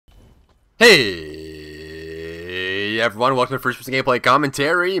Hey everyone, welcome to first person gameplay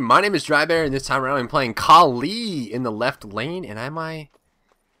commentary. My name is Drybear, and this time around I'm playing Kali in the left lane, and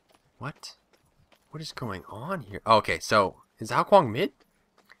what? What is going on here? Oh, okay, so is Hao Kwang mid?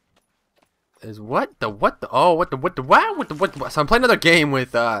 What? So I'm playing another game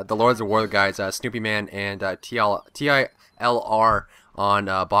with the Lords of War guys, Snoopy Man and TILR on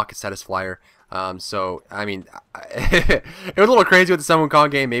Bacchus Status Flyer. So, I mean, it was a little crazy with the Sun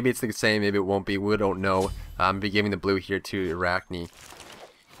Wukong game. Maybe it's the same, maybe it won't be. We don't know. Be giving the blue here to Arachne.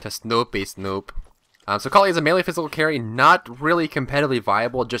 To Snoopy Snoop. So Kali is a melee physical carry, not really competitively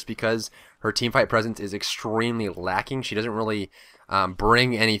viable just because her teamfight presence is extremely lacking. She doesn't really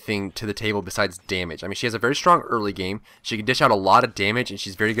bring anything to the table besides damage. I mean, she has a very strong early game. She can dish out a lot of damage, and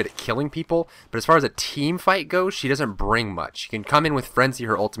she's very good at killing people. But as far as a team fight goes, she doesn't bring much. She can come in with Frenzy,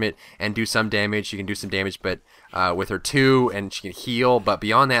 her ultimate, and do some damage. She can do some damage, but with her 2, and she can heal. But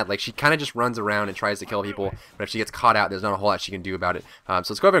beyond that, like, she kind of just runs around and tries to kill people. But if she gets caught out, there's not a whole lot she can do about it. So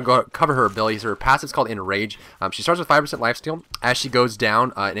let's go over and cover her abilities. Her passive's called Enrage. She starts with 5% lifesteal. As she goes down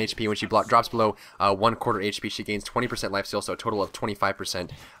in HP, when she drops below 1/4 HP, she gains 20% lifesteal, so a total of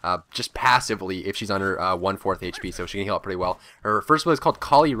 25% just passively if she's under 1/4 HP, so she can heal up pretty well. Her first ability is called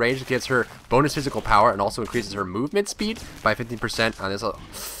Kali Rage. It gives her bonus physical power and also increases her movement speed by 15%.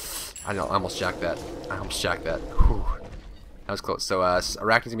 I know, I almost jacked that. Whew. That was close. So Arachne's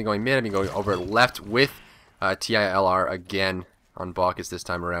going to be going mid. I'm going to be going over left with TILR again on Bacchus this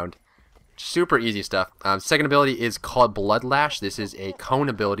time around. Super easy stuff. Second ability is called Blood Lash. This is a cone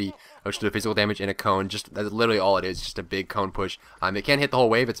ability, which does physical damage in a cone. Just that's literally all it is, just a big cone push. It can't hit the whole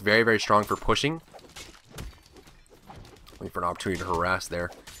wave. It's very, very strong for pushing. Waiting for an opportunity to harass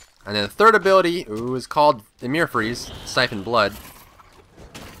there. And then the third ability is called Emir Freeze, Siphon Blood.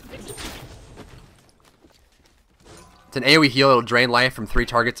 It's an AoE heal. It'll drain life from 3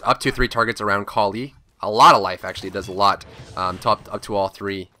 targets, up to 3 targets around Kali. A lot of life, actually. It does a lot, up to all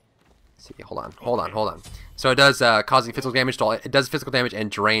 3. See, hold on. So it does causing physical damage to all. It does physical damage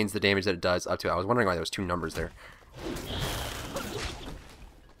and drains the damage that it does up to. I was wondering why there was 2 numbers there.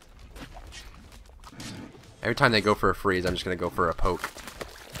 Every time they go for a freeze, I'm just gonna go for a poke.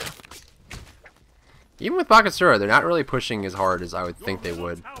 Even with Bakasura, they're not really pushing as hard as I would think they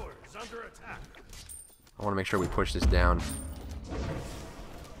would. I want to make sure we push this down.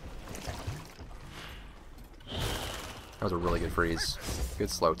 That was a really good freeze. Good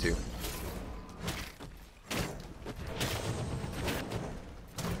slow too.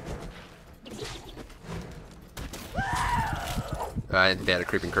 I didn't think they had a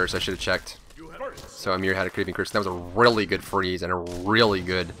creeping curse. I should have checked. So Amir had a creeping curse. That was a really good freeze and a really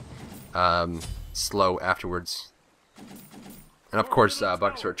good slow afterwards. And of course,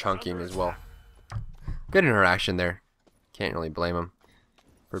 Bucks are chunking as well. Good interaction there. Can't really blame him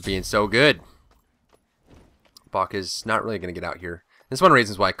for being so good. Bach is not really going to get out here. This is one of the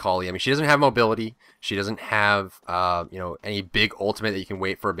reasons why Kali, I mean, she doesn't have mobility. She doesn't have, you know, any big ultimate that you can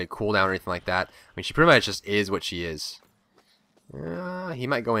wait for a big cooldown or anything like that. I mean, she pretty much just is what she is. He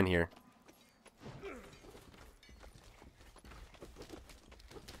might go in here.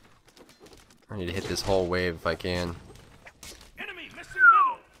 I need to hit this whole wave if I can.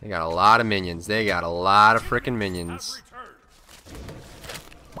 They got a lot of minions. They got a lot of freaking minions.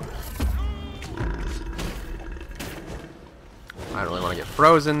 I don't really want to get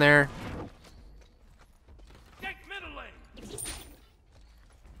frozen there.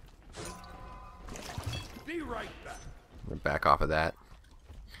 Back off of that.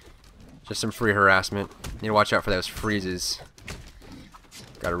 Just some free harassment. Need to watch out for those freezes.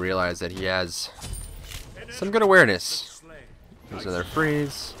 Gotta realize that he has some good awareness. There's another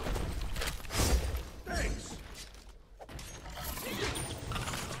freeze.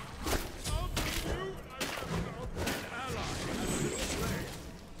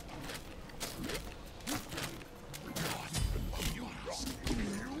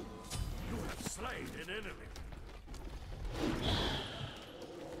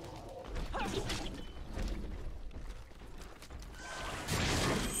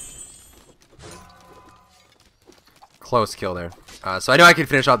 Close kill there. So I know I could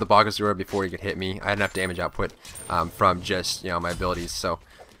finish off the Bakasura before he could hit me. I had enough damage output from just, you know, my abilities. So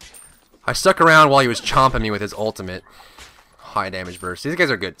I stuck around while he was chomping me with his ultimate. High damage burst. These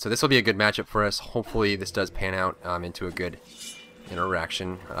guys are good. So this will be a good matchup for us. Hopefully this does pan out into a good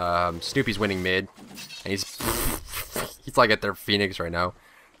interaction. Snoopy's winning mid. And he's like at their Phoenix right now.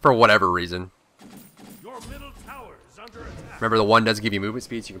 For whatever reason. Remember, the 1 does give you movement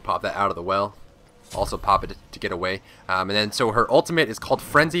speed, so you can pop that out of the well. Also pop it to get away. And then so her ultimate is called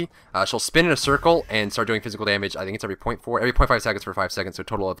Frenzy. She'll spin in a circle and start doing physical damage. I think it's every 0.5 seconds for 5 seconds, so a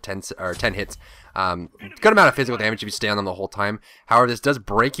total of 10 hits. Good amount of physical damage if you stay on them the whole time. However, this does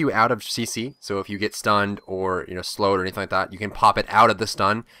break you out of CC, so if you get stunned or slowed or anything like that, you can pop it out of the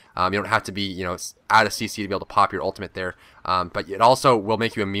stun. You don't have to be out of CC to be able to pop your ultimate there. But it also will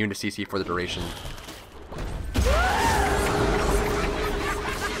make you immune to CC for the duration.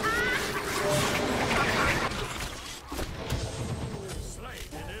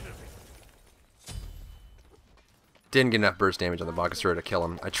 Didn't get enough burst damage on the Bakasura to kill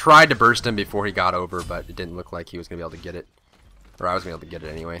him. I tried to burst him before he got over, but it didn't look like he was going to be able to get it. Or I was going to be able to get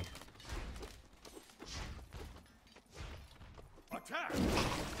it anyway. Attack!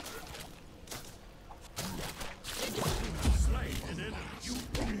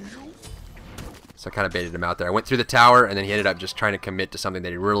 So I kind of baited him out there. I went through the tower, and then he ended up just trying to commit to something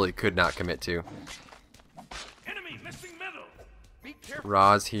that he really could not commit to. Enemy missing middle. Be careful.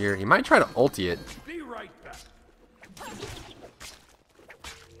 Ra's here. He might try to ulti it. Be right back.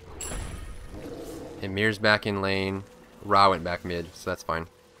 Emir's back in lane. Ra went back mid, so that's fine.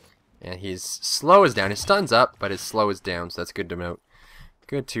 And his slow is down. His stun's up, but his slow is down, so that's good to note.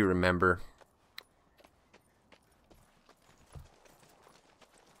 Good to remember.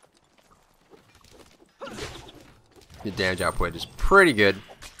 The damage output is pretty good.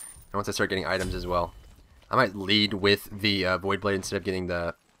 And once I start getting items as well, I might lead with the Void Blade instead of getting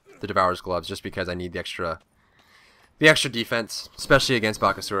the Devourer's Gloves, just because I need the extra defense, especially against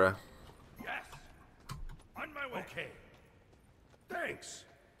Bakasura. Yes. On my way. Okay. Thanks.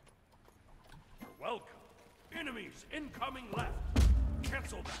 You're welcome. Enemies incoming left.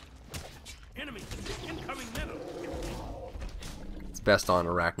 Cancel that. Enemies incoming middle. It's best on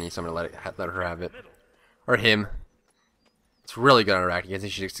Arachne, so I'm gonna let her have it, or him. It's really good on Arachne. I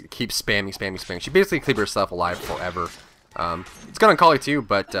think she just keeps spamming. She basically keeps herself alive forever. It's good on Kali too,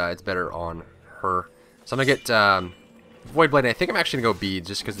 but it's better on her. So I'm gonna get Void Blade. And I think I'm actually gonna go beads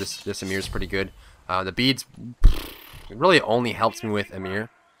just because this Emir is pretty good. The beads really only helps me with Emir.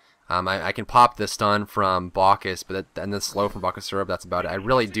 I can pop the stun from Bacchus, and the slow from Bakasura. That's about it. I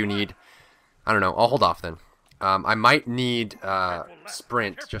really do need. I don't know. I'll hold off then. I might need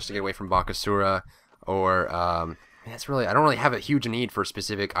sprint just to get away from Bakasura, or that's really, I don't really have a huge need for a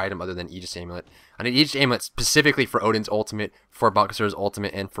specific item other than Aegis Amulet. I need Aegis Amulet specifically for Odin's ultimate, for Bakasura's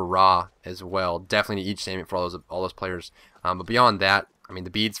ultimate, and for Ra as well. Definitely need Aegis Amulet for all those players. But beyond that, I mean,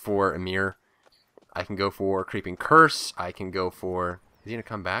 the beads for Emir, I can go for Creeping Curse. I can go for. Is he gonna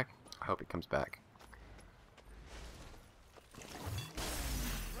come back? I hope he comes back.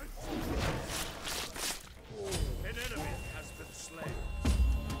 An enemy has been slain.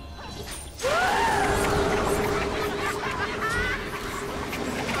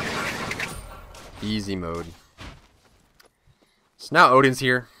 Easy mode. So now Odin's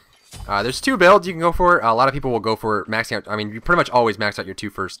here. There's two builds you can go for. A lot of people will go for maxing out. I mean, you pretty much always max out your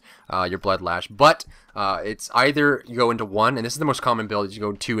two first, your Blood Lash. But it's either you go into one, and this is the most common build, is you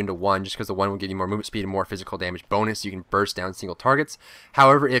go 2 into 1, just because the 1 will give you more movement speed and more physical damage bonus. You can burst down single targets.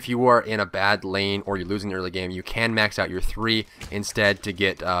 However, if you are in a bad lane or you're losing the early game, you can max out your 3 instead to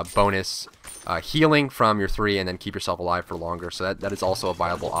get bonus healing from your 3 and then keep yourself alive for longer. So that is also a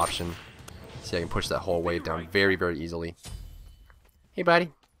viable option. See, I can push that whole wave down very, very easily. Hey,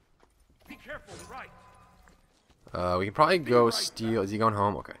 buddy. Be careful, right. We can probably go steal. Is he going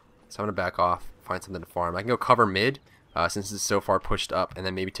home? Okay. So I'm going to back off, find something to farm. I can go cover mid, since it's so far pushed up, and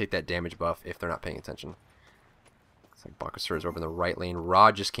then maybe take that damage buff if they're not paying attention. Looks like Bakasura is over in the right lane.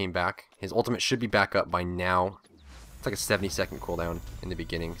 Ra just came back. His ultimate should be back up by now. It's like a 70-second cooldown in the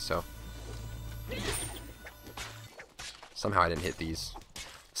beginning, so. Somehow I didn't hit these.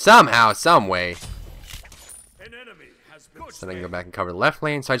 Somehow, some way. An enemy has been So then I can go back and cover the left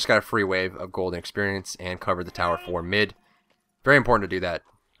lane. So I just got a free wave of golden experience and cover the tower for mid. Very important to do that.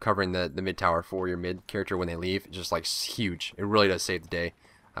 Covering the mid tower for your mid character when they leave. It's just like huge. It really does save the day.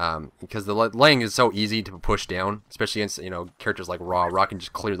 Because the lane is so easy to push down, especially against characters like Ra. Ra can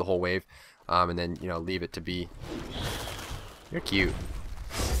just clear the whole wave, and then leave it to be. You're cute.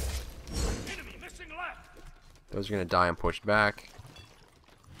 enemy missing left. Those are gonna die and pushed back.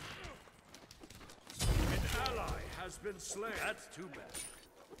 An ally has been slain. That's too bad.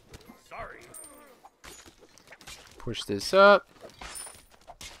 Sorry. Push this up.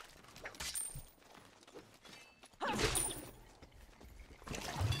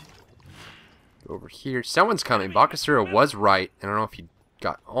 Go over here. Someone's coming. Bakasura was right. I don't know if he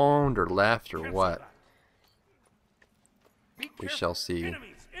got owned or left or what. We shall see.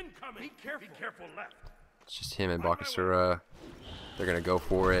 Enemies incoming. Be careful left. It's just him and Bakasura. They're gonna go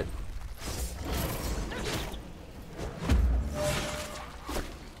for it.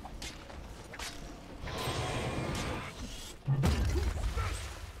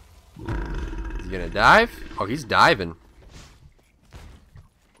 he gonna dive? Oh, he's diving.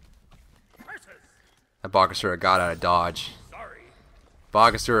 That Bakasura got out of dodge.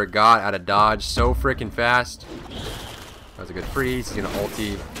 Bakasura got out of dodge so freaking fast. That was a good freeze. He's gonna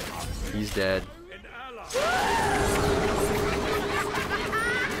ulti. He's dead.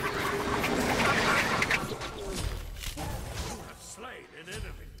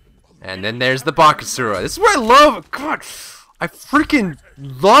 And then there's the Bakasura. This is what I love. God, I freaking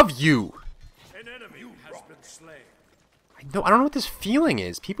love you. I don't know what this feeling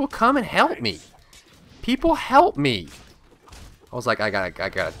is. People come and help me. People help me. I was like, I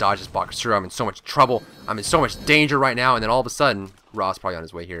gotta dodge this Bakasura. I'm in so much trouble. I'm in so much danger right now. And then all of a sudden, Ra's probably on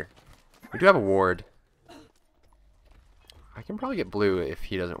his way here. We do have a ward. I can probably get blue if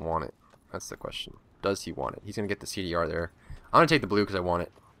he doesn't want it. That's the question. Does he want it? He's gonna get the CDR there. I'm gonna take the blue because I want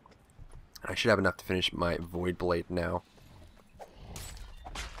it. I should have enough to finish my Void Blade now.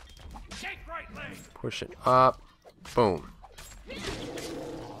 Push it up. Boom.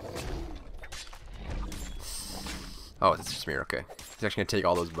 Oh, it's just Smear. Okay. He's actually going to take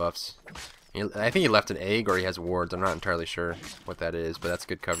all those buffs. I think he left an egg or he has wards. I'm not entirely sure what that is, but that's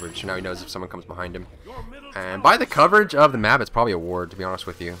good coverage. Now he knows if someone comes behind him. And by the coverage of the map, it's probably a ward, to be honest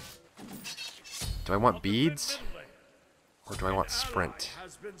with you. Do I want beads? Or do I want sprint?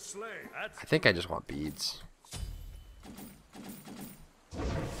 I think I just want beads. I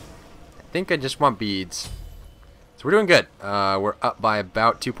think I just want beads. So we're doing good. We're up by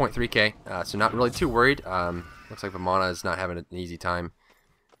about 2.3k, so not really too worried. Looks like Vamana is not having an easy time.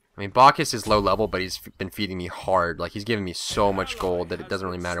 I mean, Bacchus is low level, but he's been feeding me hard. Like, he's giving me so much gold that it doesn't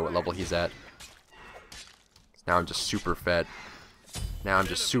really matter what level he's at. Now I'm just super fed. Now I'm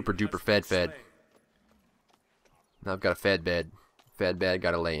just super duper fed. Now I've got a fed bed. Fed bed,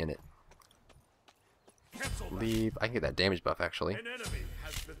 gotta lay in it. Leave. I can get that damage buff, actually. An enemy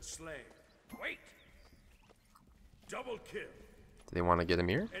has been slain. Wait. Double kill. Do they want to get him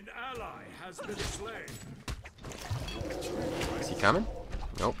here? An ally has been slain. Is he coming?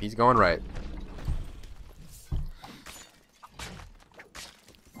 Nope, he's going right.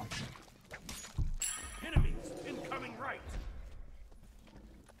 Enemies incoming right.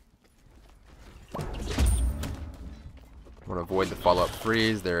 I want to avoid the follow-up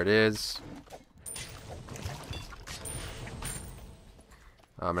freeze. There it is.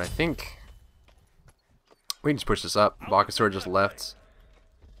 And I think we can just push this up. Bakasura just left.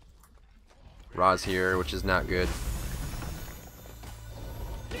 Ra's here, which is not good.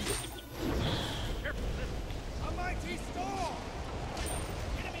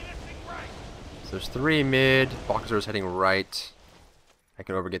 So there's 3 mid. Bakasura's heading right. I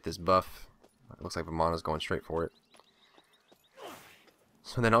can overget this buff. It looks like Vamana's going straight for it.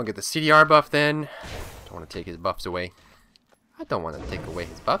 So then I'll get the CDR buff then. Don't want to take his buffs away. I don't want to take away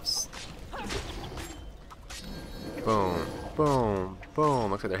his buffs. Boom, boom,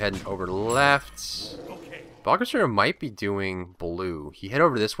 boom. Looks like they're heading over left. Bakasura might be doing blue. He head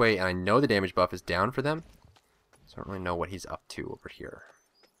over this way, and I know the damage buff is down for them. So I don't really know what he's up to over here.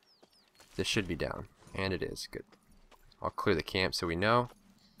 This should be down, and it is. Good. I'll clear the camp so we know.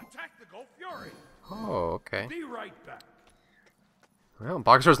 Attack the Gulf Fury. Oh, okay. Be right back. Well,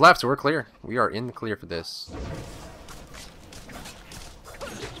 Bakasura's left, so we're clear. We are in the clear for this.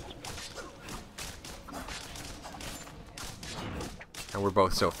 And we're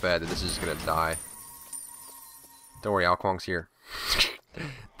both so fed that this is just gonna die. Don't worry, Alquang's here.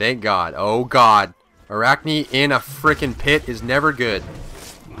 Thank God. Oh God. Arachne in a frickin' pit is never good.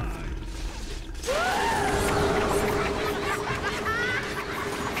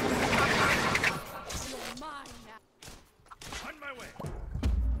 On my way.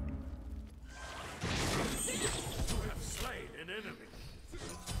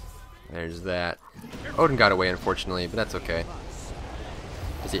 There's that. Odin got away, unfortunately, but that's okay.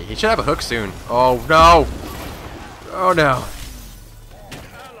 He should have a hook soon. Oh no! Oh no!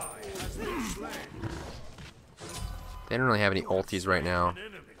 They don't really have any ultis right now.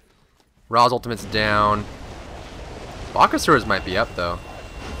 Ra's ultimate's down. Bakasura's might be up though.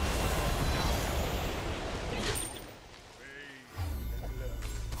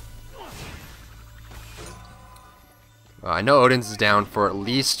 I know Odin's is down for at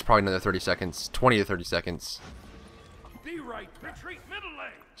least probably another 30 seconds. 20 to 30 seconds. Be right. Retreat middle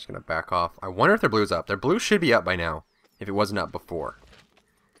lane. Just gonna back off. I wonder if their blue's up. Their blue should be up by now, if it wasn't up before.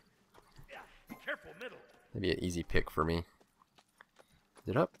 Be careful middle. That'd be an easy pick for me. Is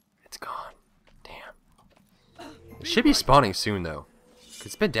it up? It's gone. Damn. It should be spawning soon though. 'Cause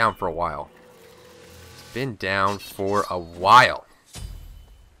it's been down for a while. It's been down for a while.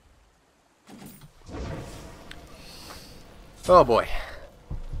 Oh boy.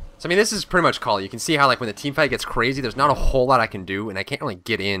 So I mean, this is pretty much call it. You can see how like when the team fight gets crazy, there's not a whole lot I can do, and I can't really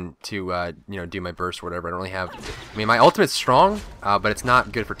get in to you know, do my burst or whatever. I don't really have. I mean, my ultimate's strong, but it's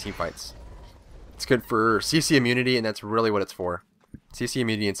not good for team fights. It's good for CC immunity, and that's really what it's for. CC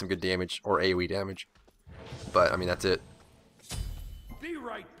immunity and some good damage or AoE damage. But I mean, that's it. Be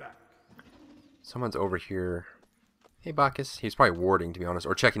right back. Someone's over here. Hey, Bacchus. He's probably warding, to be honest,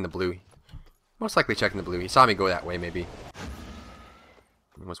 or checking the blue. Most likely checking the blue. He saw me go that way, maybe.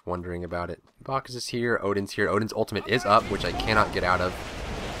 I was wondering about it. Bacchus is here. Odin's here. Odin's ultimate is up, which I cannot get out of.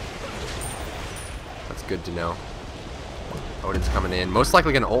 That's good to know. Odin's coming in. Most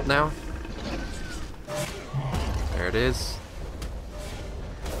likely going to ult now. There it is.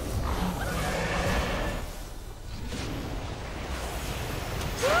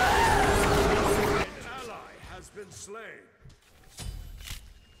 An ally has been slain.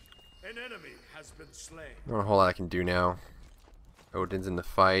 An enemy has been slain. Not a whole lot I can do now. Odin's in the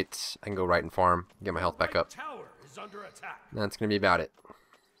fight. I can go right and farm. Get my health back up. Tower is under attack. That's going to be about it.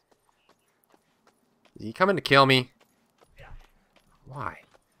 Is he coming to kill me? Why?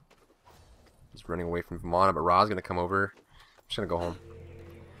 He's running away from Vamana, but Ra's going to come over. I'm just going to go home.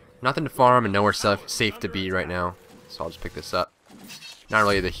 Nothing to farm and nowhere safe to be right now. So I'll just pick this up. Not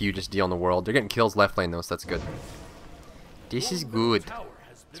really the hugest deal in the world. They're getting kills left lane though, so that's good. This is good.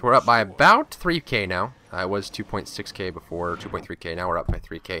 So we're up by about 3k now. It was 2.6k before, 2.3k. Now we're up by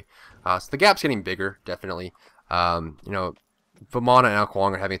 3k. So the gap's getting bigger, definitely. You know, Vamana and Al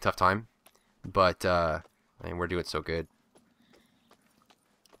Kwong are having a tough time. But, I mean, we're doing so good.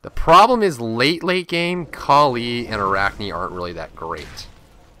 The problem is late game, Kali and Arachne aren't really that great.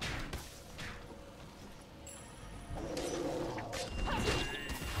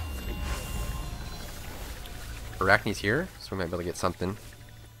 Arachne's here, so we might be able to get something.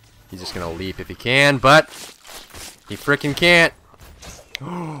 He's just gonna leap if he can, but he frickin' can't.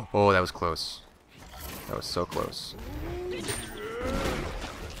 Oh, that was close. That was so close.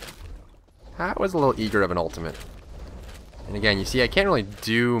 That was a little eager of an ultimate. And again, you see, I can't really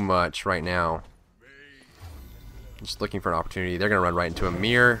do much right now. I'm just looking for an opportunity. They're gonna run right into a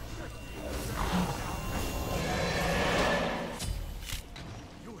mirror.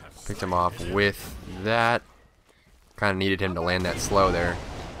 Picked him off with that. Kind of needed him to land that slow there.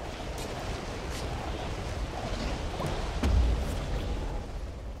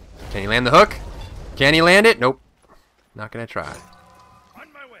 Can he land the hook? Can he land it? Nope. Not gonna try.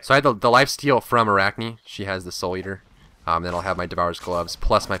 So I had the lifesteal from Arachne. She has the Soul Eater. Then I'll have my Devourer's Gloves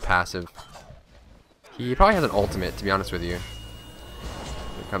plus my passive. He probably has an ultimate, to be honest with you.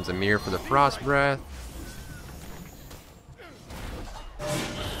 Here comes a mirror for the Frost Breath.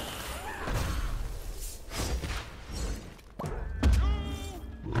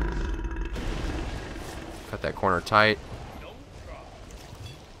 Cut that corner tight.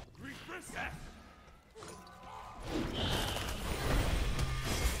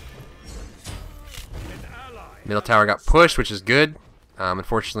 Middle tower got pushed, which is good.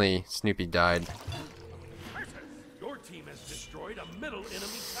 Unfortunately, Snoopy died. Your team has destroyed a middle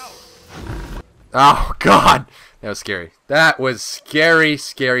enemy tower. Oh, God! That was scary. That was scary,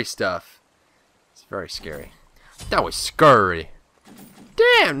 scary stuff. It's very scary. That was scurry.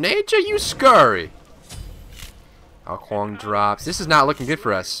 Damn, nature, you scurry. Al Kwong drops. This is not looking good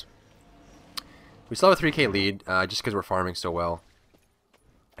for us. We still have a 3k lead, just because we're farming so well.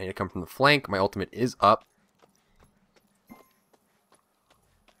 I need to come from the flank. My ultimate is up.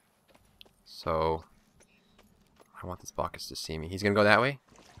 So, I want this Bacchus to see me. He's going to go that way.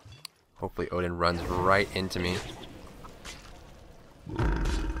 Hopefully Odin runs right into me.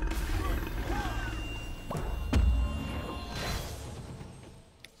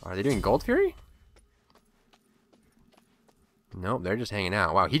 Are they doing Gold Fury? Nope, they're just hanging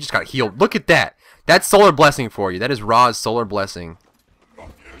out. Wow, he just got healed. Look at that. That's Solar Blessing for you. That is Ra's Solar Blessing.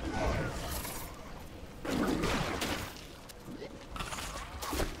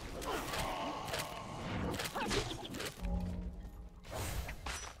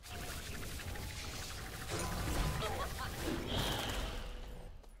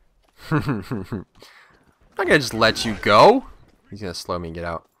 I'm not gonna just let you go. He's gonna slow me and get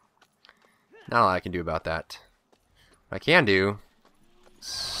out. Not a lot I can do about that. What I can do,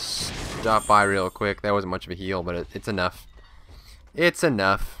 stop by real quick. That wasn't much of a heal, but it's enough. It's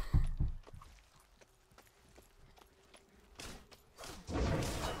enough.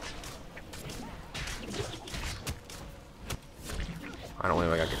 I don't really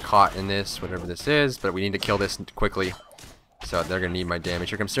want to get caught in this, whatever this is, but we need to kill this quickly. So they're gonna need my damage.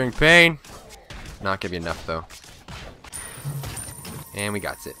 Here comes Searing Pain. Not gonna be enough though. And we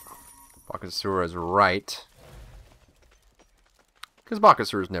got it. Bakasura is right. Because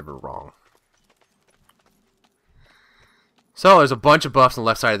Bakasur is never wrong. So there's a bunch of buffs on the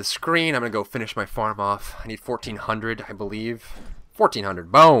left side of the screen. I'm going to go finish my farm off. I need 1,400, I believe.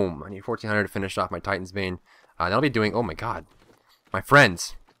 1,400. Boom! I need 1,400 to finish off my Titan's Bane. That'll be doing... Oh my god. My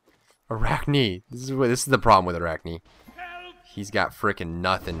friends. Arachne. This is the problem with Arachne. He's got frickin'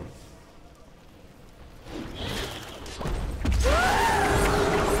 nothing.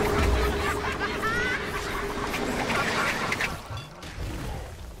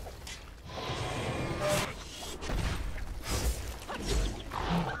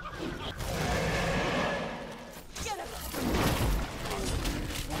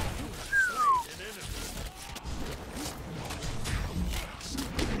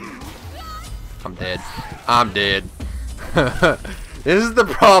 I'm dead. I'm dead. This is the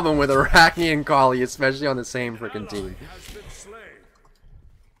problem with Arachne and Kali, especially on the same freaking team.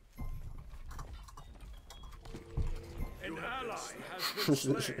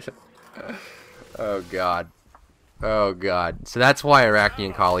 Oh god. Oh god. So that's why Arachne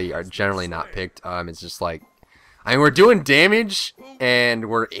and Kali are generally not picked. It's just like, I mean, we're doing damage and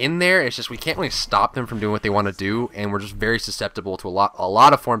we're in there. It's just we can't really stop them from doing what they want to do, and we're just very susceptible to a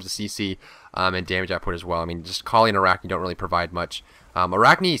lot of forms of CC and damage output as well. I mean, just Kali and Arachne don't really provide much.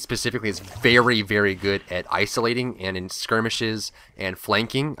 Arachne specifically is very, very good at isolating and in skirmishes and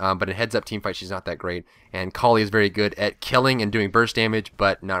flanking, but in heads-up teamfight she's not that great. And Kali is very good at killing and doing burst damage,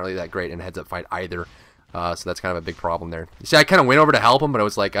 but not really that great in a heads-up fight either. So that's kind of a big problem there. You see, I kind of went over to help him, but I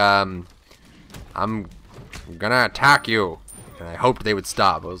was like, I'm gonna attack you, and I hoped they would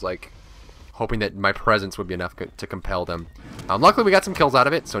stop. I was like hoping that my presence would be enough to compel them. Luckily we got some kills out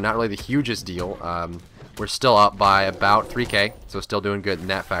of it, so not really the hugest deal. We're still up by about 3k, so still doing good in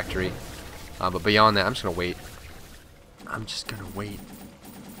that factory. But beyond that, I'm just gonna wait. I'm just gonna wait.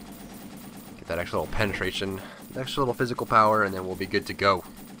 Get that extra little penetration, extra little physical power, and then we'll be good to go.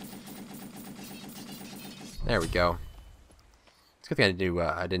 There we go. It's a good thing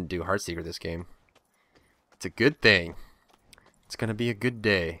I didn't do Heartseeker this game. It's a good thing. It's gonna be a good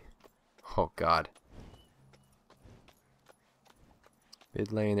day. Oh god.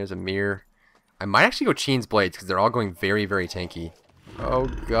 Mid lane, there's a mirror. I might actually go Cheen's Blades because they're all going very, very tanky. Oh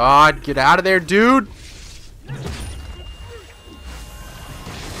god, get out of there, dude!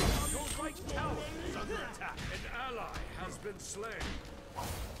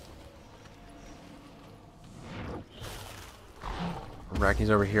 Arachne's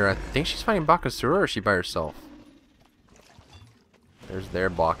over here. I think she's fighting Bakasura, or is she by herself? There's their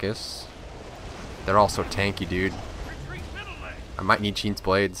Bacchus. They're all so tanky, dude. I might need Cheen's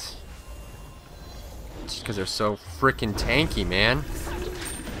Blades. Just because they're so freaking tanky, man.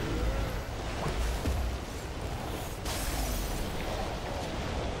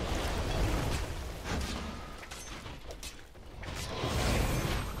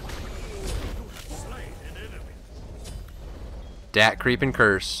 Dat creep and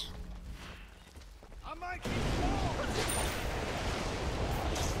curse.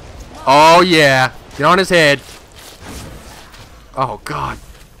 Oh yeah, get on his head. Oh god.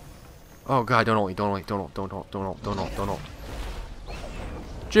 Oh god, don't ult, don't ult, don't ult, don't ult, don't ult, don't ult, don't ult.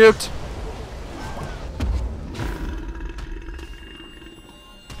 Juked.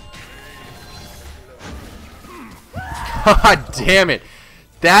 God damn it.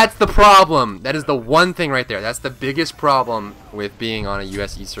 That's the problem. That is the one thing right there. That's the biggest problem with being on a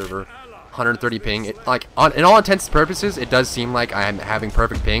USE server. 130 ping. In all intents and purposes, it does seem like I'm having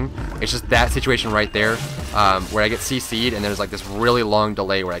perfect ping. It's just that situation right there where I get CC'd and there's like this really long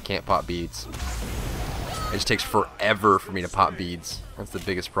delay where I can't pop beads. It just takes forever for me to pop beads. That's the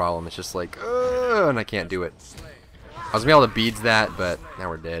biggest problem. It's just like, and I can't do it. I was gonna be able to beads that, but now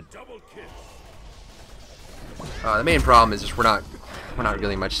we're dead. The main problem is just we're not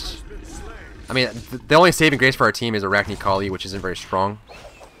really much. I mean, the only saving grace for our team is Arachne Kali, which isn't very strong.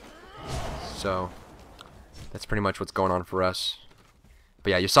 So that's pretty much what's going on for us. But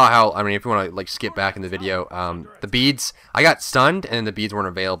yeah, you saw how, I mean, if you want to like skip back in the video, the beads, I got stunned and the beads weren't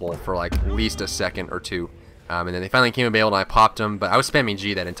available for like at least a second or two. And then they finally came available and I popped them, but I was spamming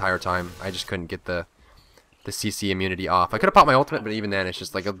G that entire time. I just couldn't get the CC immunity off. I could have popped my ultimate, but even then it's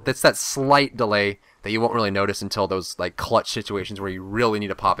just like it's that slight delay that you won't really notice until those like clutch situations where you really need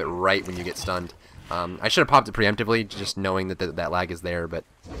to pop it right when you get stunned. I should have popped it preemptively, just knowing that that lag is there, but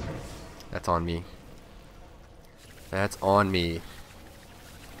that's on me. That's on me.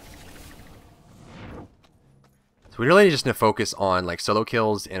 So we really just need to focus on like solo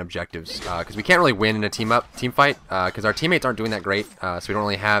kills and objectives because we can't really win in a team fight because our teammates aren't doing that great, so we don't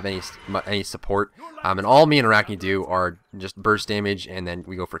really have any support. And all me and Arachne do are just burst damage and then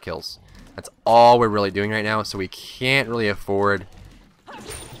we go for kills. That's all we're really doing right now, so we can't really afford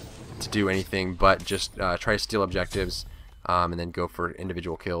to do anything but just try to steal objectives and then go for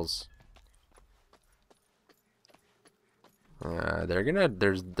individual kills.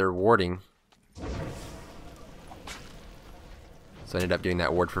 They're warding. So I ended up getting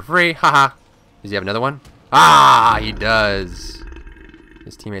that ward for free. Haha. Does he have another one? Ah, he does.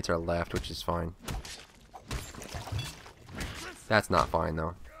 His teammates are left, which is fine. That's not fine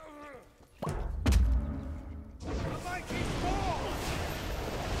though.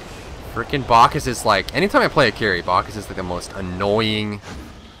 Frickin' Bacchus is like, anytime I play a carry, Bacchus is like the most annoying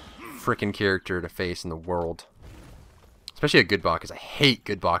frickin' character to face in the world. Especially a good Bacchus. I hate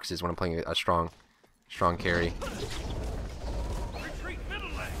good Bacchuses when I'm playing a strong carry.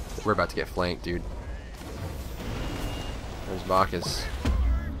 We're about to get flanked, dude. There's Bacchus.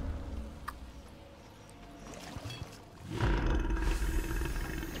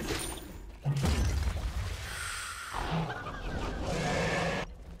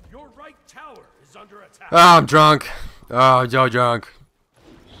 Your right tower is under attack. Oh, I'm drunk. Oh, Joe drunk.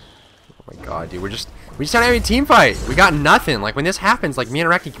 Oh my god, dude. We just don't have any team fight. We got nothing. Like when this happens, like me and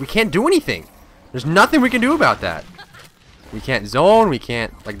Arachne, we can't do anything. There's nothing we can do about that. We can't zone. We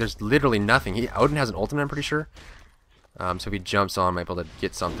can't, like, there's literally nothing. Odin has an ultimate, I'm pretty sure. So if he jumps on, I might be able to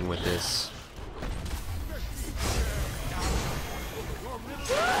get something with this.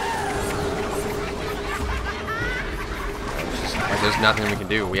 Like, there's nothing we can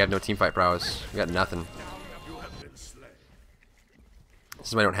do. We have no team fight prowess. We got nothing. This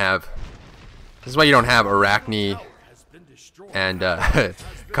is why I don't have. This is why you don't have Arachne and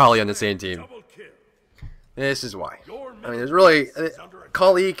Kali on the same team. This is why. I mean, there's really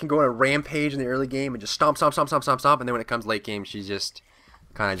Kali can go on a rampage in the early game and just stomp, and then when it comes late game, she just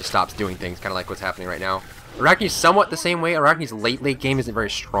kind of just stops doing things, kind of like what's happening right now. Arachne's somewhat the same way. Arachne's late game isn't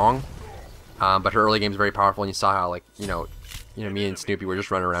very strong, but her early game is very powerful. And you saw how, like, you know, me and Snoopy were just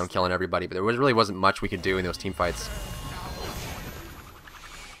running around killing everybody, but there really wasn't much we could do in those team fights.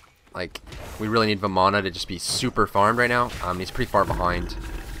 Like, we really need Vamana to just be super farmed right now. He's pretty far behind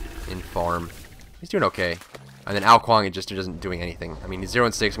in farm. He's doing okay. And then Ao Kuang just isn't doing anything. I mean, he's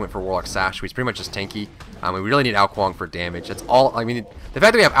 0-6, went for Warlock Sash, so he's pretty much just tanky. We really need Ao Kuang for damage. That's all. I mean, the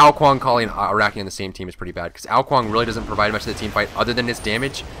fact that we have Ao Kuang, Kali, and Arachne on the same team is pretty bad, because Ao Kuang really doesn't provide much to the team fight other than his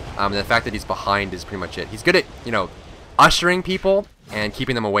damage. And the fact that he's behind is pretty much it. He's good at, you know, ushering people and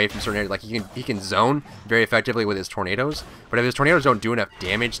keeping them away from certain areas. Like, he can zone very effectively with his tornadoes, but if his tornadoes don't do enough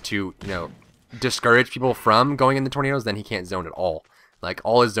damage to, you know, discourage people from going in the tornadoes, then he can't zone at all. Like,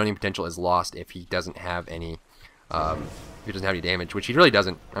 all his zoning potential is lost if he doesn't have any damage, which he really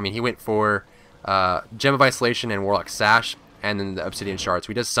doesn't. I mean, he went for Gem of Isolation and Warlock Sash, and then the Obsidian Shard, so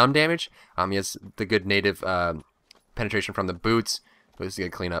he does some damage. He has the good native penetration from the boots, but this is a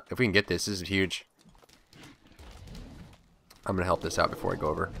good cleanup. If we can get this, this is huge. I'm going to help this out before I go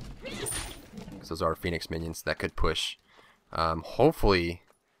over, because those are Phoenix minions that could push. Hopefully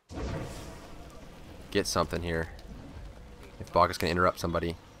get something here. If Bacchus can interrupt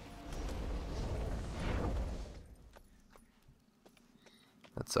somebody.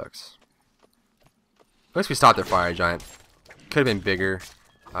 That sucks. At least we stopped their fire giant. Could have been bigger.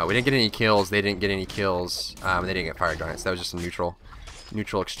 We didn't get any kills. They didn't get any kills. And they didn't get fire giants. That was just a neutral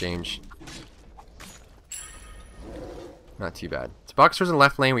exchange. Not too bad. So Bacchus in the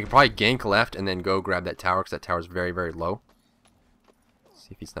left lane. We can probably gank left and then go grab that tower, because that tower is very, very low. See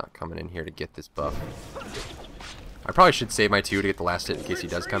if he's not coming in here to get this buff. I probably should save my 2 to get the last hit in case he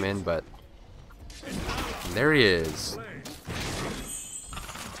does come in, but there he is.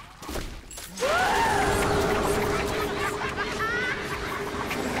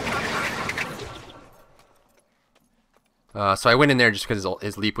 So I went in there just because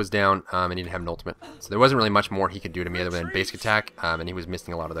his leap was down, and he didn't have an ultimate. So there wasn't really much more he could do to me other than basic attack, and he was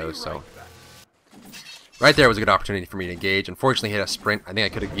missing a lot of those, so right there was a good opportunity for me to engage. Unfortunately, he had a sprint. I think I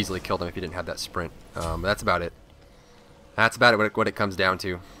could have easily killed him if he didn't have that sprint. But that's about it. That's about it, what it comes down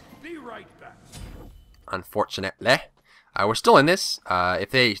to. Be right back. Unfortunately, we're still in this.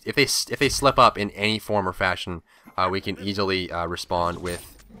 If they slip up in any form or fashion, we can easily respond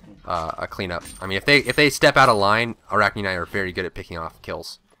with a cleanup. I mean, if they step out of line, Arachne and I are very good at picking off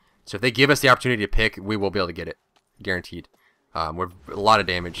kills. So if they give us the opportunity to pick, we will be able to get it, guaranteed. We're a lot of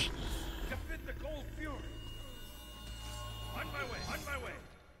damage. Defend the Gold Fury. On my way. On my way.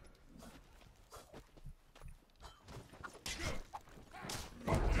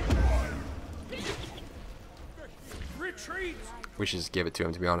 Retreat. We should just give it to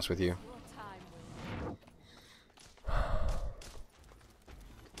him, to be honest with you.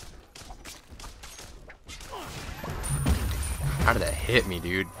 How did that hit me,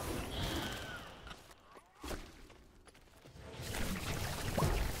 dude?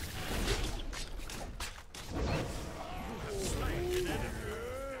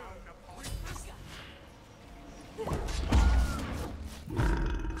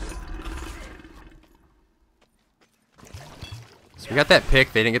 So we got that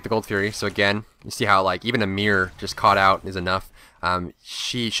pick. They didn't get the Gold Fury. So again, you see how like even a mirror just caught out is enough.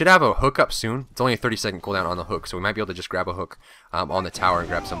 She should have a hook up soon. It's only a 30-second cooldown on the hook, so we might be able to just grab a hook on the tower and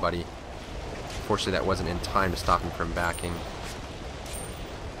grab somebody. Fortunately, that wasn't in time to stop him from backing.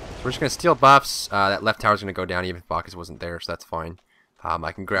 So we're just going to steal buffs. That left tower is going to go down even if Bacchus wasn't there, so that's fine.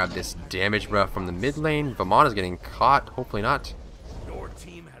 I can grab this damage buff from the mid lane. Vamana's getting caught. Hopefully not. Your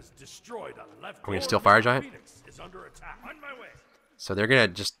team has destroyed a left. We're going to steal Fire Giant. Phoenix is under attack. On my way. So they're going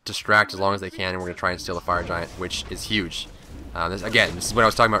to just distract as long as they can, and we're going to try and steal the Fire Giant, which is huge. Again, this is what I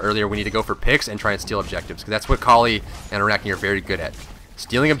was talking about earlier. We need to go for picks and try and steal objectives, because that's what Kali and Arachne are very good at.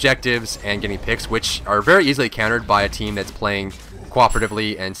 Stealing objectives and getting picks, which are very easily countered by a team that's playing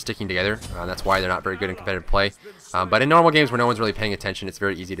cooperatively and sticking together. That's why they're not very good in competitive play. But in normal games where no one's really paying attention, it's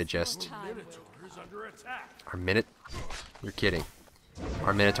very easy to just... Our Minute? You're kidding.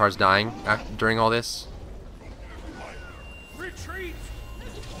 Our Minotaur's dying during all this? Retreat.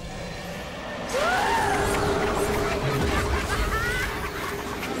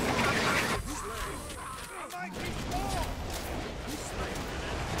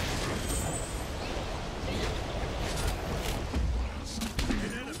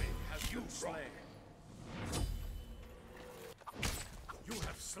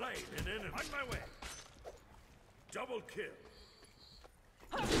 Slain an enemy. On my way. Double kill.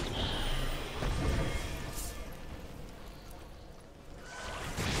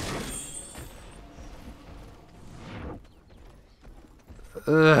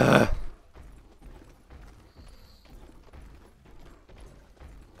 Ugh.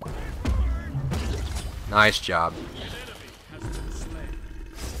 Nice job. An enemy has been slain.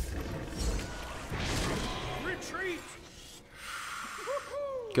 Retreat.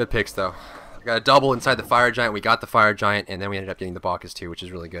 Good picks, though. Got a double inside the Fire Giant. We got the Fire Giant, and then we ended up getting the Bacchus, too, which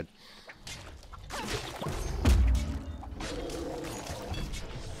is really good.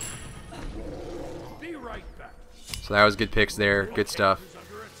 Be right back. So that was good picks there. Good stuff.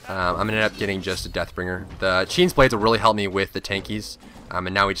 I'm going to end up getting just a Deathbringer. The Sheen's Blades will really help me with the tankies,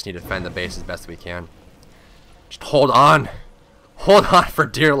 and now we just need to defend the base as best we can. Just hold on. Hold on for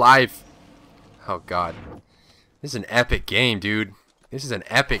dear life. Oh, God. This is an epic game, dude. This is an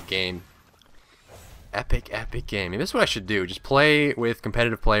epic game. Epic game. Maybe this is what I should do. Just play with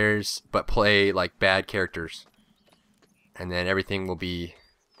competitive players, but play like bad characters. And then everything will be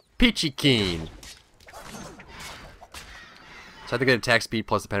peachy keen. So I have the good attack speed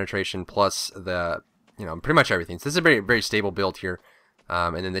plus the penetration plus the, pretty much everything. So this is a very, very stable build here.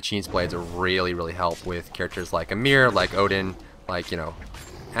 And then the Sheen's Blades will really, really help with characters like Amir, like Odin, like,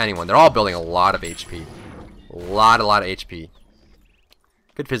 anyone. They're all building a lot of HP. A lot of HP.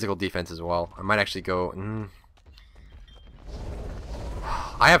 Good physical defense as well. I might actually go...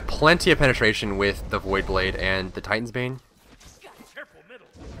 I have plenty of penetration with the Void Blade and the Titan's Bane. Careful middle.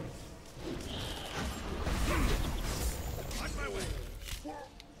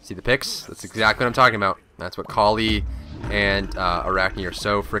 See the picks? That's exactly what I'm talking about. That's what Kali and Arachne are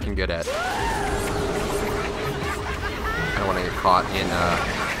so freaking good at. I don't want to get caught in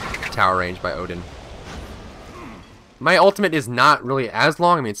tower range by Odin. My ultimate is not really as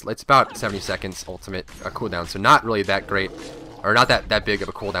long. I mean, it's about 70 seconds ultimate cooldown, so not really that great, or not that big of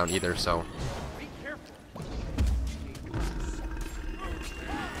a cooldown either. So.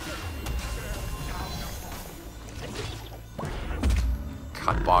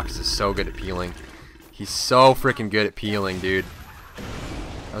 God, Bacchus is so good at peeling. He's so freaking good at peeling, dude.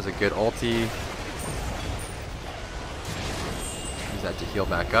 That was a good ulti. Use that to heal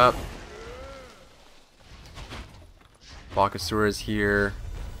back up. Bacchusura is here.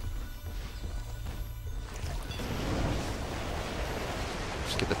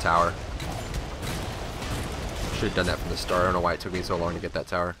 Just get the tower. Should have done that from the start. I don't know why it took me so long to get that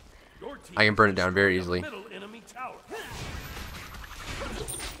tower. I can burn it down very easily.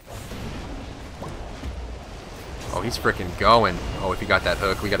 Oh, he's freaking going. Oh, if he got that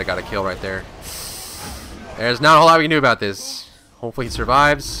hook, we got a kill right there. There's not a whole lot we can do about this. Hopefully he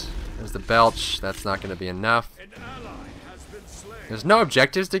survives. There's the belch. That's not going to be enough. There's no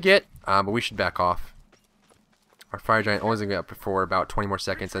objectives to get, but we should back off. Our Fire Giant only going to be up for about 20 more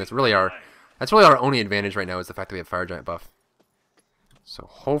seconds, and that's really our only advantage right now is the fact that we have Fire Giant buff. So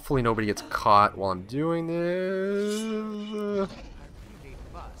hopefully nobody gets caught while I'm doing this. Don't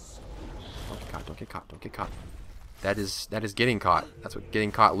get caught, don't get caught, don't get caught. That is getting caught. That's what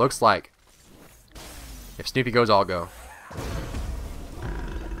getting caught looks like. If Snoopy goes, I'll go.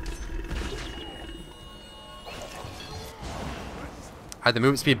 I had the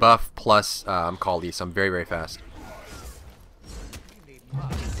movement speed buff plus Kali, so I'm very, very fast.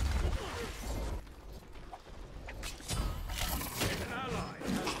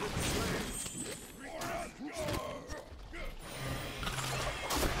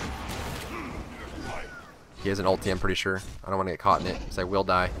 He has an ulti, I'm pretty sure. I don't want to get caught in it, because I will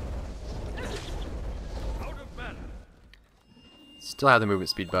die. Still have the movement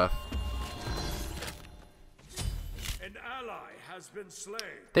speed buff. An ally has been slain.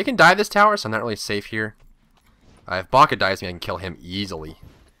 They can dive this tower, so I'm not really safe here. If Baka dives me, I can kill him easily.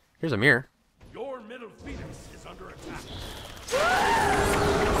 Here's a mirror. Your middle phoenix is under attack.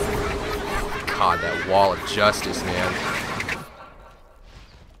 God, that wall of justice, man.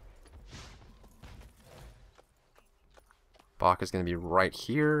 Baka's gonna be right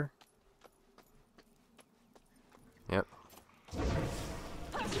here. Yep.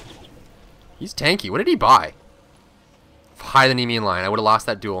 He's tanky. What did he buy? Higher than enemy in line. I would have lost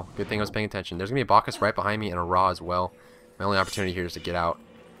that duel. Good thing I was paying attention. There's gonna be a Bacchus right behind me and a Ra as well. My only opportunity here is to get out.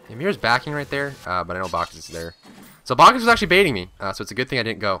 Ymir's backing right there, but I know Bacchus is there. So Bacchus was actually baiting me, so it's a good thing I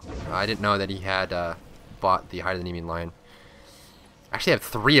didn't go. I didn't know that he had bought the higher than enemy in line. Actually, I have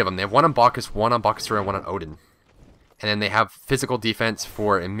 3 of them. They have one on Bacchus, one on Bacchus, and one on Odin. And then they have physical defense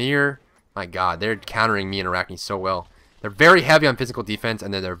for Ymir. My God, they're countering me and Arachne so well. They're very heavy on physical defense,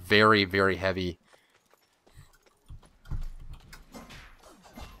 and then they're very, very heavy.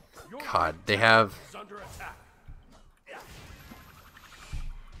 God, they have...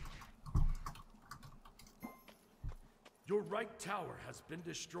 Your right tower has been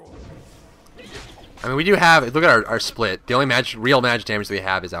destroyed. I mean, we do have... Look at our split. The only real magic damage we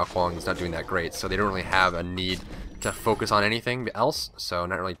have is Ao Kuang. He's not doing that great, so they don't really have a need to focus on anything else. So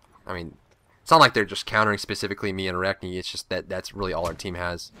not really... I mean... It's not like they're just countering specifically me and Arachne. It's just that that's really all our team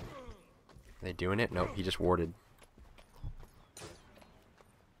has. Are they doing it? Nope, he just warded.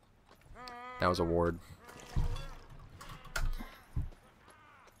 That was a ward.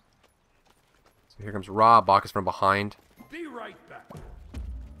 So here comes Ra. Bacchus from behind. Be right back.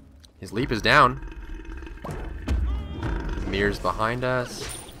 His leap is down. Mir's behind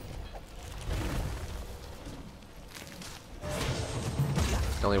us.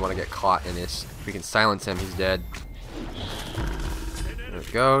 Don't really want to get caught in this. If we can silence him, he's dead. There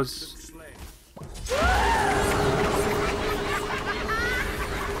it goes.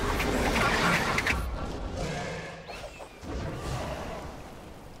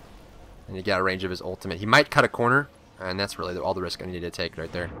 And he got a range of his ultimate. He might cut a corner, and that's really all the risk I need to take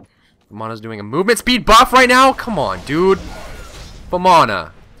right there. Vamana's doing a movement speed buff right now? Come on, dude.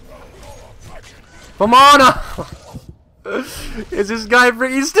 Vamana. Vamana! Is this guy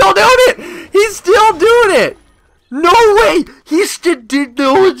he's still doing it! He's still doing it! No way! He still did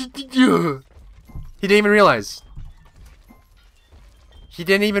no. He didn't even realize. He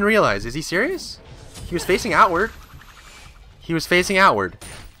didn't even realize. Is he serious? He was facing outward. He was facing outward.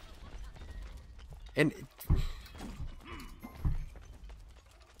 And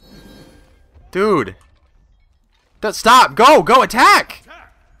dude. Stop! Go! Go! Attack!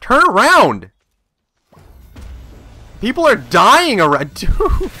 Turn around! People are dying around. Dude.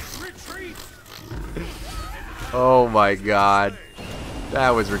 Oh my God.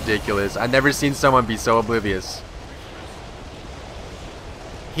 That was ridiculous. I've never seen someone be so oblivious.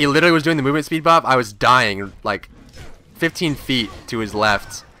 He literally was doing the movement speed buff. I was dying like 15 feet to his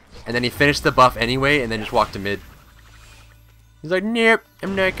left. And then he finished the buff anyway and then just walked to mid. He's like, nope,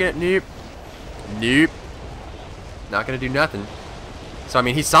 I'm not gonna, nope. Nope. Not gonna do nothing. So, I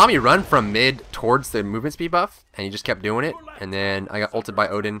mean, he saw me run from mid towards the movement speed buff, and he just kept doing it. And then I got ulted by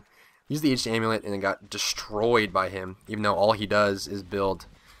Odin, used the Aegis Amulet, and then got destroyed by him, even though all he does is build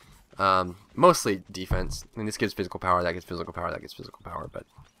mostly defense. I mean, this gives physical power, that gives physical power, that gives physical power, but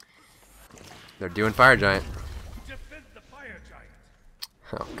they're doing Fire Giant. Defend the fire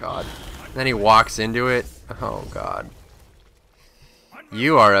giant. Oh, God. And then he walks into it. Oh, God.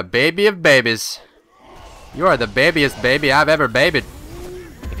 You are a baby of babies. You are the babiest baby I've ever babied.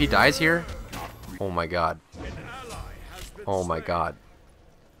 If he dies here, oh my God. Oh my God.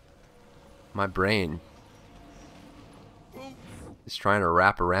 My brain is trying to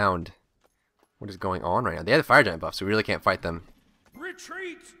wrap around what is going on right now. They have the Fire Giant buff, so we really can't fight them.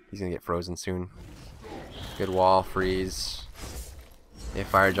 Retreat. He's gonna get frozen soon. Good wall, freeze. They have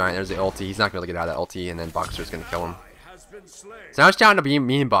Fire Giant, there's the ulti. He's not gonna be able to get out of that ulti, and then Bacchus is gonna kill him. So now it's down to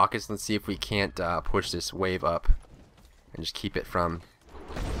me and Bacchus. Let's see if we can't push this wave up and just keep it from.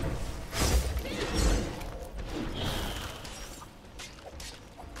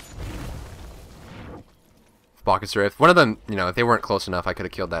 Bacchus, or if one of them, you know, if they weren't close enough, I could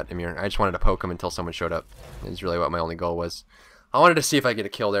have killed that Ymir. I just wanted to poke him until someone showed up. Is really what my only goal was. I wanted to see if I get a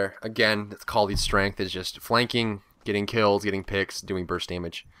kill there. Again, it's Kali's strength is just flanking, getting kills, getting picks, doing burst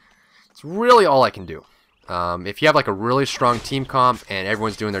damage. It's really all I can do. If you have like a really strong team comp and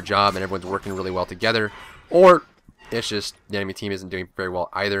everyone's doing their job and everyone's working really well together, or it's just the enemy team isn't doing very well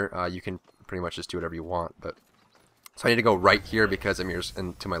either, you can pretty much just do whatever you want. But so I need to go right here because Amir's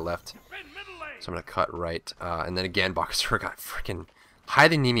to my left. So I'm gonna cut right, and then again, Bakasura got freaking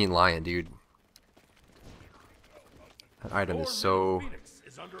hide the Nemean Lion, dude. That item is so.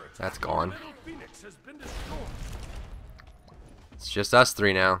 That's gone. It's just us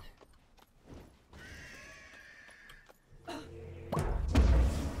three now.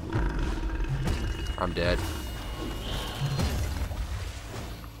 I'm dead.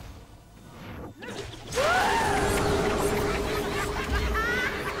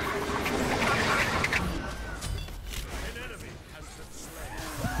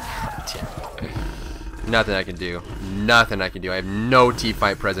 Nothing I can do. Nothing I can do. I have no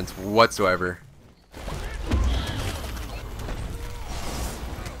teamfight presence whatsoever.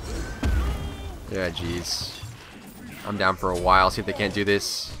 Yeah, jeez. I'm down for a while. See if they can't do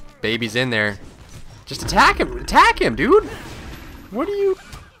this. Baby's in there. Just attack him. Attack him, dude. What are you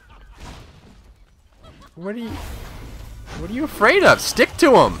afraid of? Stick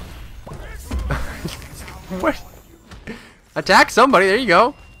to him. What? Attack somebody. There you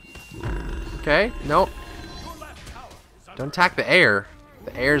go. Okay. Nope. Don't attack the air.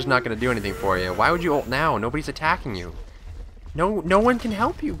 The air's not going to do anything for you. Why would you ult now? Nobody's attacking you. No one can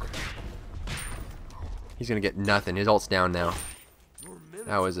help you. He's going to get nothing. His ult's down now.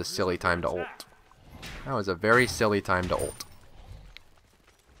 That was a silly time to ult. That was a very silly time to ult.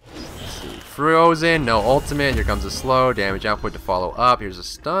 Let's see. Frozen. No ultimate. Here comes a slow. Damage output to follow up. Here's a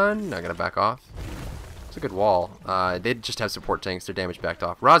stun. Not going to back off. It's a good wall. They just have support tanks. Their damage backed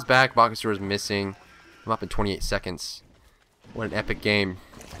off. Ra's back. Bakasura's missing. I'm up in 28 seconds. What an epic game.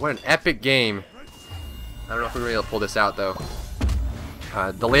 What an epic game. I don't know if we're able to pull this out, though.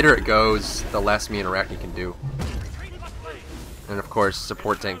 The later it goes, the less me and Arachne can do. And of course,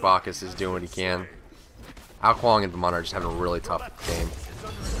 support tank Bacchus is doing what he can. Ao Kuang and Vamana are just having a really tough game.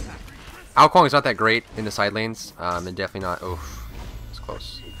 Ao Kuang is not that great in the side lanes, and definitely not. Oof, it's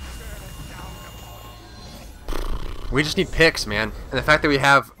close. We just need picks, man. And the fact that we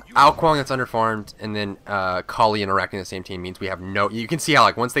have Ao Kuang that's underfarmed, and then Kali and Arachne in the same team means we have no. You can see how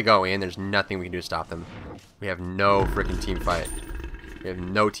like once they go in, there's nothing we can do to stop them. We have no freaking team fight. We have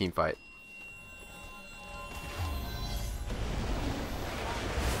no team fight.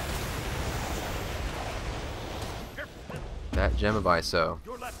 That gem of ISO.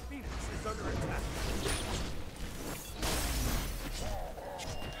 Your left Phoenix is under attack.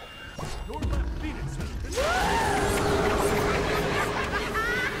 Your left Phoenix has been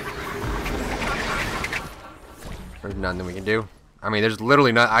There's nothing we can do. I mean, there's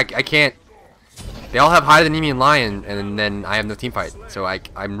literally not. I can't. They all have high the Nemean Lion, and then I have no team fight. So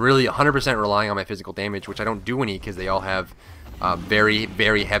I'm really 100% relying on my physical damage, which I don't do any because they all have very,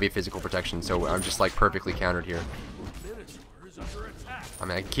 very heavy physical protection. So I'm just like perfectly countered here. I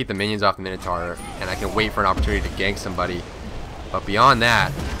mean, I can keep the minions off the Minotaur, and I can wait for an opportunity to gank somebody. But beyond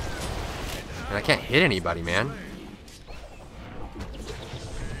that, and I can't hit anybody, man.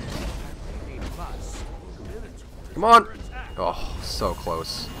 Come on! Oh, so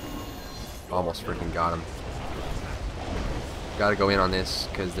close. Almost freaking got him. Gotta go in on this,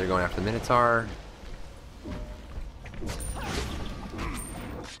 because they're going after the Minotaur.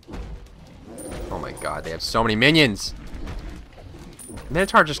 Oh my god, they have so many minions!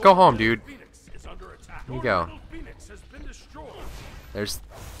 Minotaur, just go home, dude. Here you go. There's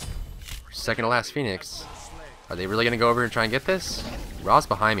second to last Phoenix. Are they really gonna go over and try and get this? Ra's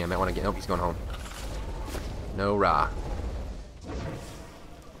behind me. I might want to get. Nope, he's going home. No Ra.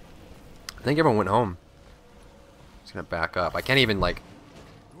 I think everyone went home. Just gonna back up. I can't even like.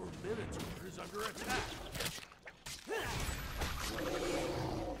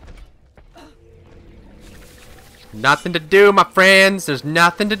 Nothing to do, my friends. There's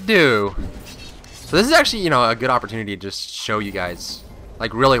nothing to do. So this is actually, you know, a good opportunity to just show you guys,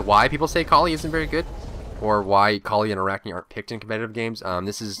 like, really why people say Kali isn't very good, or why Kali and Arachne aren't picked in competitive games.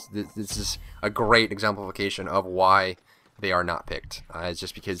 This is a great exemplification of why they are not picked. It's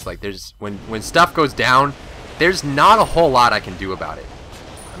just because, like, there's when stuff goes down, there's not a whole lot I can do about it.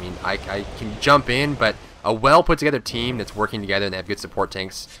 I mean, I can jump in, but a well put together team that's working together and they have good support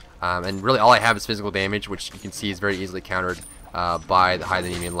tanks. And really all I have is physical damage, which you can see is very easily countered by the High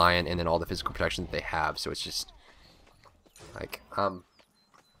Nemean Lion and then all the physical protection that they have. So it's just like I'm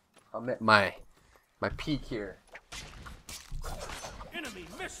at my peak here. enemy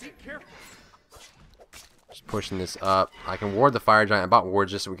missing. Careful. Just pushing this up. I can ward the Fire Giant. I bought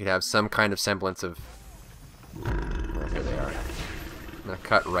wards just so we could have some kind of semblance of. Well, here they are. I'm gonna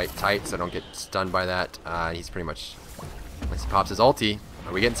cut right tight so I don't get stunned by that. He's pretty much. Once he pops his ulti.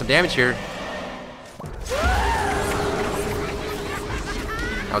 Are we getting some damage here?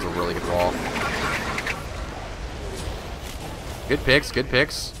 That was a really good wall. Good picks, good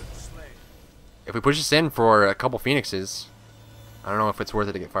picks. If we push this in for a couple Phoenixes, I don't know if it's worth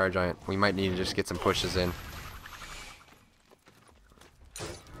it to get Fire Giant. We might need to just get some pushes in.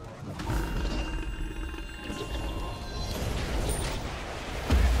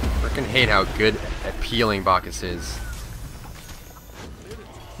 Freaking hate how good at peeling Bacchus is.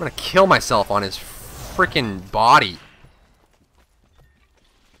 I'm gonna kill myself on his freaking body.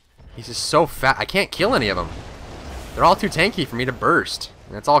 He's just so fat. I can't kill any of them. They're all too tanky for me to burst.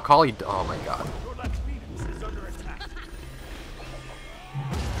 And that's all Kali. Oh my god.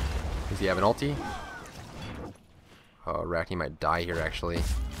 Does he have an ulti? Oh, Arachne might die here actually.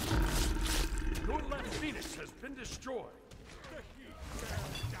 Phoenix has been destroyed.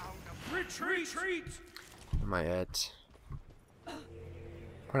 Retreat! Where am I at?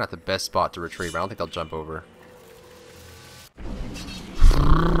 Probably not the best spot to retreat, but I don't think they'll jump over.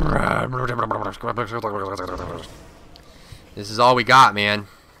 This is all we got, man.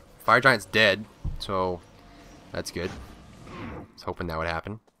 Fire Giant's dead, so that's good. I was hoping that would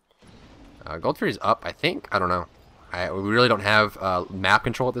happen. Gold Fury's up, I think. I don't know. We really don't have map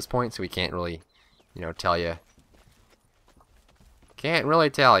control at this point, so we can't really, you know, tell you. Can't really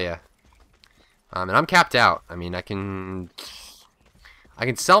tell you. And I'm capped out. I mean, I can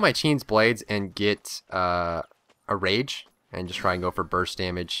sell my Cheen's Blades and get a Rage and just try and go for burst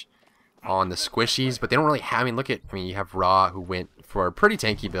damage on the squishies, but they don't really have. I mean, you have Ra who went for a pretty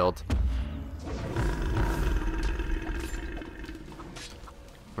tanky build.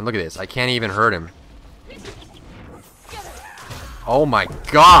 And look at this. I can't even hurt him. Oh my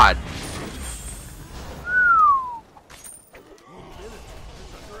god!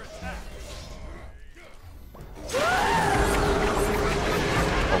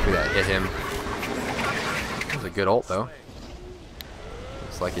 Hopefully that hit him. That was a good ult though.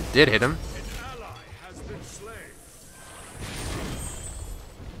 Looks like it did hit him.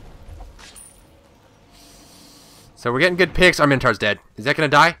 So we're getting good picks. Our Minotaur's dead. Is that gonna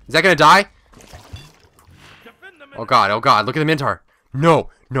die? Is that gonna die? Oh god, look at the Minotaur. No,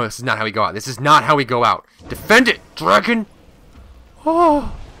 this is not how we go out. This is not how we go out. Defend it, dragon!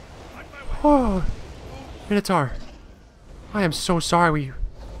 Oh, Minotaur. I am so sorry.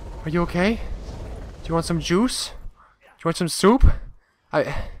 Are you okay? Do you want some juice? Do you want some soup?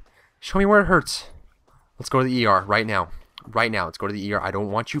 Show me where it hurts. Let's go to the ER right now. Right now, let's go to the ER. I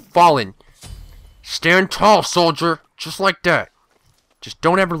don't want you falling. Stand tall, soldier. Just like that. Just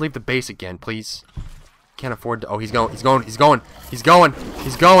don't ever leave the base again, please. Can't afford to. Oh, he's going.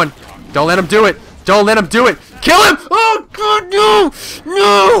 Don't let him do it. Don't let him do it. Kill him! Oh, God, no!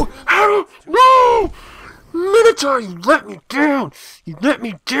 No! How? No! Minotaur, you let me down! You let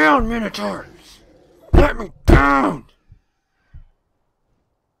me down, Minotaur! Let me down!